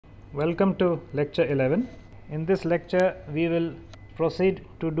Welcome to lecture 11. In this lecture we will proceed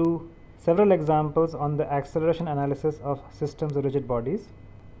to do several examples on the acceleration analysis of systems of rigid bodies.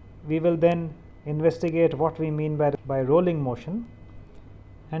 We will then investigate what we mean by rolling motion,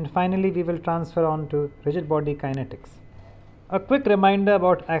 and finally we will transfer on to rigid body kinetics. A quick reminder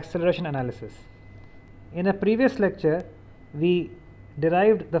about acceleration analysis. In a previous lecture we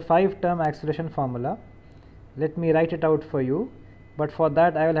derived the 5-term acceleration formula. Let me write it out for you, but for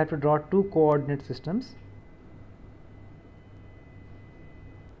that I will have to draw two coordinate systems.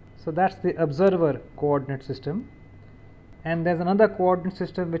 So that's the observer coordinate system, and there's another coordinate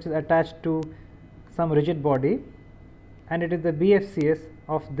system which is attached to some rigid body, and it is the BFCS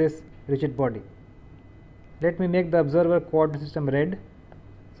of this rigid body. Let me make the observer coordinate system red.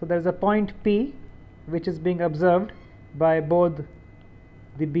 So there is a point P which is being observed by both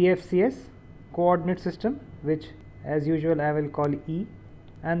the BFCS coordinate system, which as usual I will call E,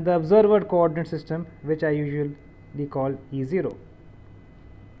 and the observer coordinate system, which I usually call E0.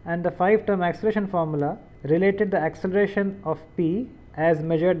 And the 5-term acceleration formula related the acceleration of P as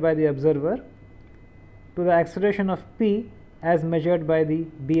measured by the observer to the acceleration of P as measured by the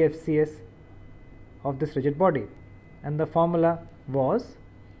BFCS of this rigid body. And the formula was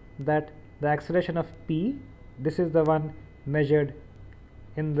that the acceleration of P, this is the one measured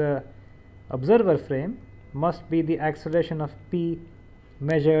in the observer frame, must be the acceleration of P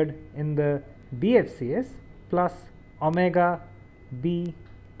measured in the BFCS plus omega B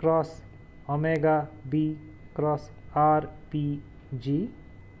cross omega B cross RPG.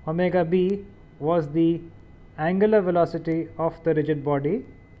 Omega B was the angular velocity of the rigid body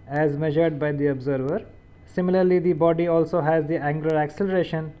as measured by the observer. Similarly, the body also has the angular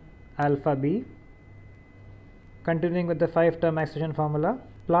acceleration alpha B. Continuing with the 5-term acceleration formula,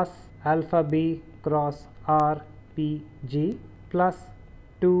 plus alpha B cross RPG plus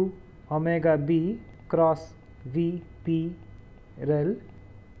 2 omega B cross VP rel.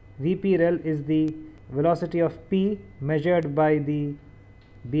 VP rel is the velocity of P measured by the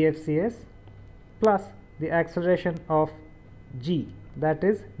BFCS plus the acceleration of G, that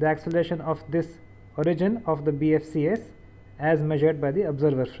is the acceleration of this origin of the BFCS as measured by the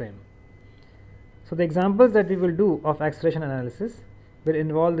observer frame. So the examples that we will do of acceleration analysis will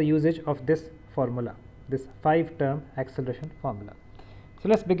involve the usage of this formula, this 5-term acceleration formula. So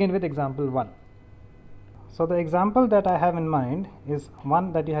let's begin with example 1. So the example that I have in mind is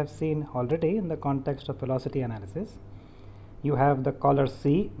one that you have seen already in the context of velocity analysis. You have the collar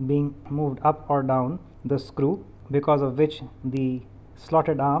C being moved up or down the screw, because of which the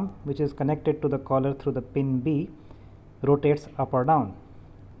slotted arm, which is connected to the collar through the pin B, rotates up or down.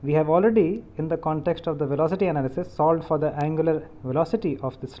 We have already, in the context of the velocity analysis, solved for the angular velocity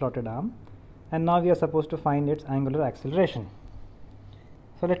of the slotted arm, and now we are supposed to find its angular acceleration.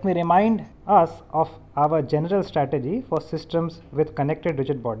 So let me remind us of our general strategy for systems with connected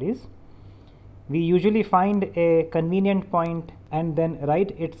rigid bodies. We usually find a convenient point and then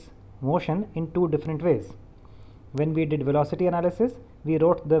write its motion in two different ways. When we did velocity analysis, we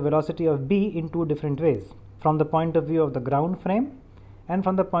wrote the velocity of B in two different ways, from the point of view of the ground frame and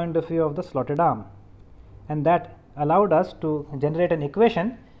from the point of view of the slotted arm, and that allowed us to generate an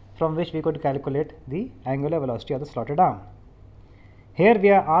equation from which we could calculate the angular velocity of the slotted arm. Here we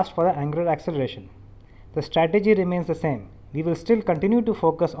are asked for the angular acceleration. The strategy remains the same. We will still continue to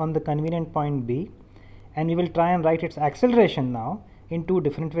focus on the convenient point B, and we will try and write its acceleration now in two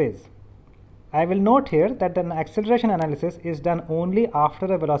different ways. I will note here that the acceleration analysis is done only after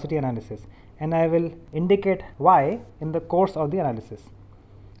a velocity analysis, and I will indicate why in the course of the analysis.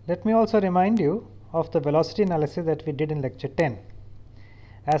 Let me also remind you of the velocity analysis that we did in lecture 10.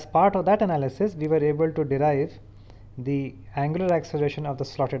 As part of that analysis, we were able to derive the angular acceleration of the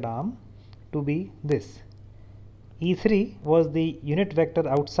slotted arm to be this. E3 was the unit vector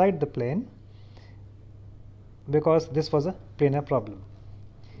outside the plane, because this was a planar problem.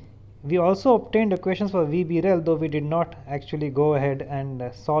 We also obtained equations for VB-rel, though we did not actually go ahead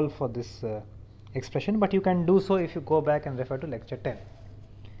and solve for this expression, but you can do so if you go back and refer to lecture 10.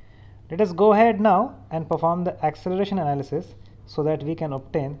 Let us go ahead now and perform the acceleration analysis so that we can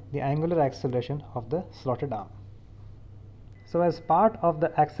obtain the angular acceleration of the slotted arm. So as part of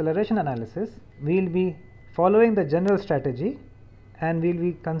the acceleration analysis, we will be following the general strategy, and we will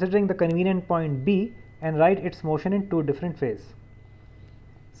be considering the convenient point B and write its motion in two different ways.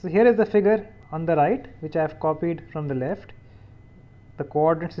 So here is the figure on the right, which I have copied from the left. The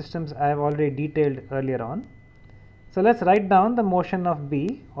coordinate systems I have already detailed earlier on. So let's write down the motion of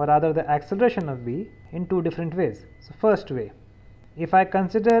B, or rather the acceleration of B, in two different ways. So first way, if I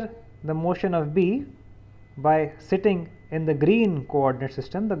consider the motion of B by sitting in the green coordinate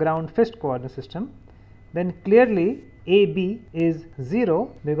system, the ground fixed coordinate system, then clearly AB is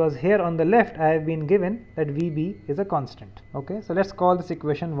 0, because here on the left I have been given that VB is a constant. Okay, so let's call this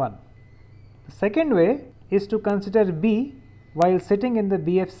equation 1. The second way is to consider B while sitting in the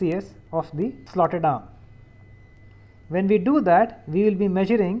BFCS of the slotted arm. When we do that, we will be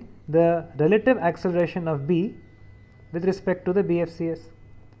measuring the relative acceleration of B with respect to the BFCS.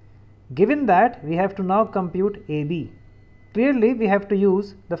 Given that, we have to now compute AB. Clearly, we have to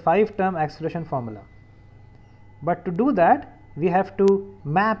use the 5-term acceleration formula. But to do that, we have to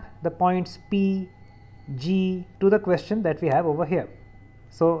map the points P, G to the question that we have over here.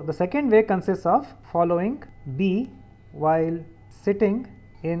 So the second way consists of following B while sitting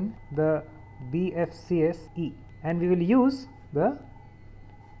in the BFCS E, and we will use the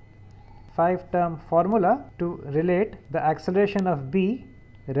 5-term formula to relate the acceleration of B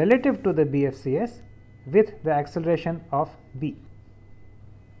relative to the BFCS with the acceleration of B.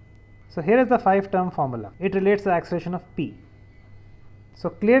 So here is the 5-term formula. It relates the acceleration of P. So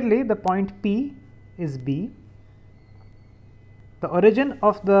clearly the point P is B. The origin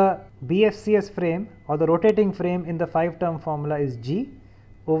of the BFCS frame or the rotating frame in the 5-term formula is G.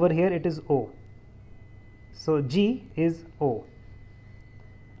 Over here it is O. So G is O.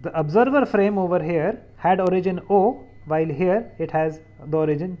 The observer frame over here had origin O, while here it has the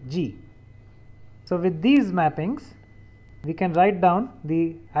origin G. So with these mappings, we can write down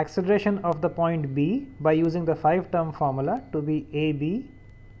the acceleration of the point B by using the 5-term formula to be AB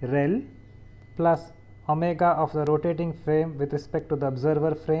rel plus omega of the rotating frame with respect to the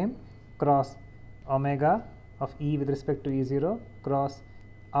observer frame cross omega of E with respect to E0 cross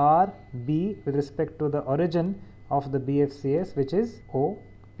R B with respect to the origin of the BFCS, which is O,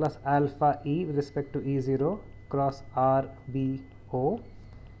 plus alpha E with respect to E0 cross R B O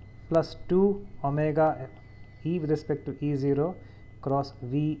plus 2 omega E with respect to E0 cross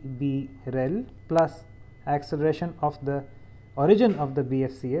V B rel plus acceleration of the origin of the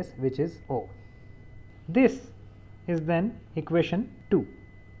BFCS, which is O. This is then equation 2.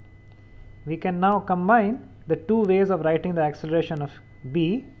 We can now combine the two ways of writing the acceleration of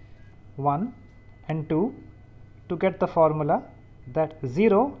B, 1 and 2, to get the formula that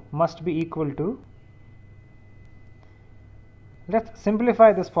 0 must be equal to. Let's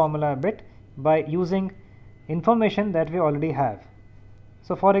simplify this formula a bit by using information that we already have.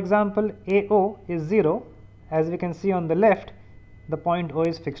 So for example, AO is 0. As we can see on the left, the point O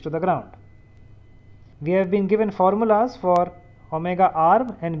is fixed to the ground. We have been given formulas for omega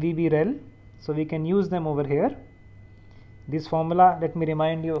arm and VB rel, so we can use them over here. This formula, let me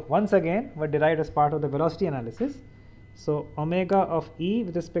remind you once again, were derived as part of the velocity analysis. So omega of E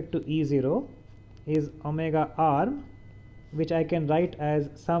with respect to E0 is omega arm, which I can write as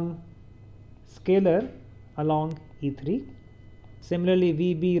some scalar along E3. Similarly,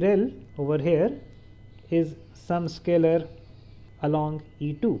 VB rel over here is some scalar along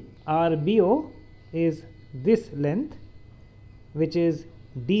E2. RBO is this length, which is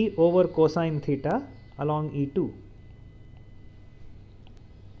d over cosine theta along E2.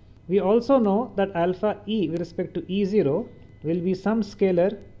 We also know that alpha E with respect to E0 will be some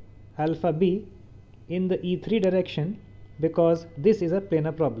scalar alpha B in the E3 direction, because this is a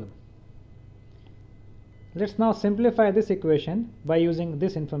planar problem. Let's now simplify this equation by using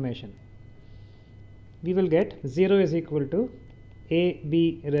this information. We will get 0 is equal to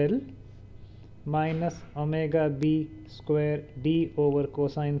AB rel minus omega B square d over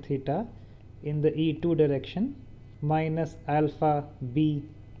cosine theta in the E2 direction minus alpha B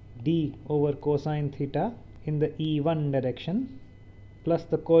d over cosine theta in the E1 direction plus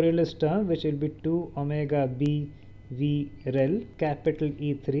the Coriolis term, which will be 2 omega B V rel capital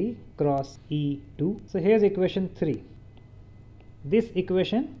E3 cross E2. So here's equation 3. This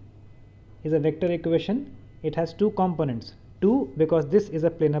equation is a vector equation. It has two components. 2 because this is a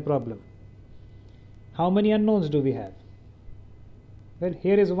planar problem. How many unknowns do we have? Well,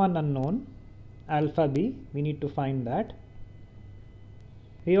 here is one unknown, alpha B. We need to find that.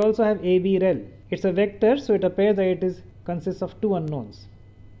 We also have AB rel. It's a vector, so it appears that it consists of two unknowns.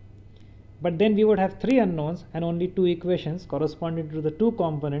 But then we would have three unknowns and only two equations corresponding to the two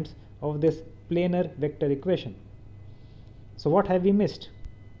components of this planar vector equation. So what have we missed?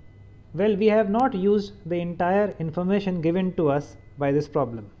 Well, we have not used the entire information given to us by this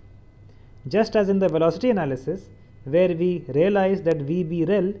problem. Just as in the velocity analysis, where we realize that VB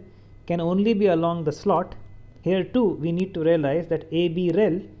rel can only be along the slot, here too we need to realize that AB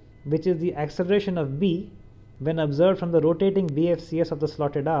rel, which is the acceleration of B when observed from the rotating BFCS of the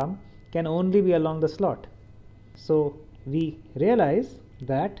slotted arm, can only be along the slot. So we realize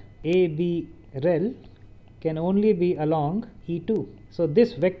that AB rel can only be along E2. So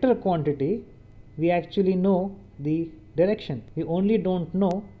this vector quantity, we actually know the direction, we only don't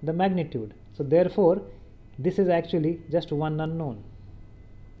know the magnitude. So therefore this is actually just one unknown.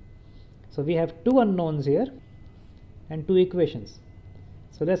 So we have two unknowns here and two equations.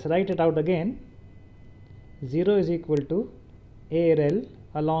 So let's write it out again. 0 is equal to ARL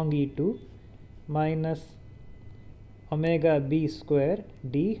along E2 minus omega b square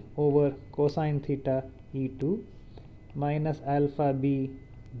d over cosine theta E2 minus alpha b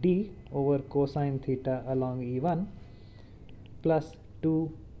d over cosine theta along E1 plus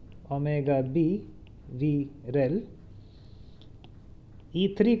 2 omega b v rel.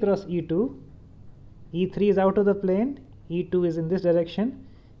 E3 cross E2, E3 is out of the plane, E2 is in this direction,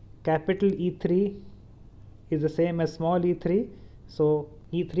 capital E3 is the same as small e3, so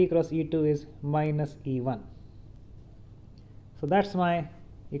E3 cross E2 is minus E1. So that's my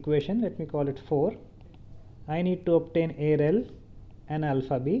equation, let me call it 4. I need to obtain ARL and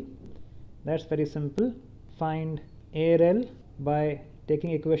alpha b. That's very simple. Find ARL by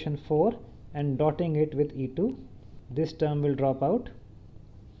taking equation 4 and dotting it with E2. This term will drop out.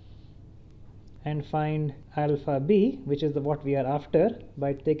 And find alpha b, which is what we are after,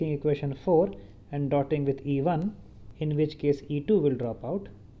 by taking equation 4 and dotting with E1, in which case E2 will drop out.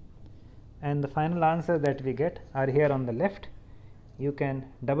 And the final answers that we get are here on the left. You can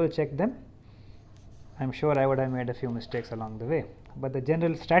double check them. I'm sure I would have made a few mistakes along the way, but the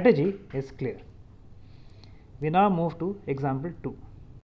general strategy is clear. We now move to example 2.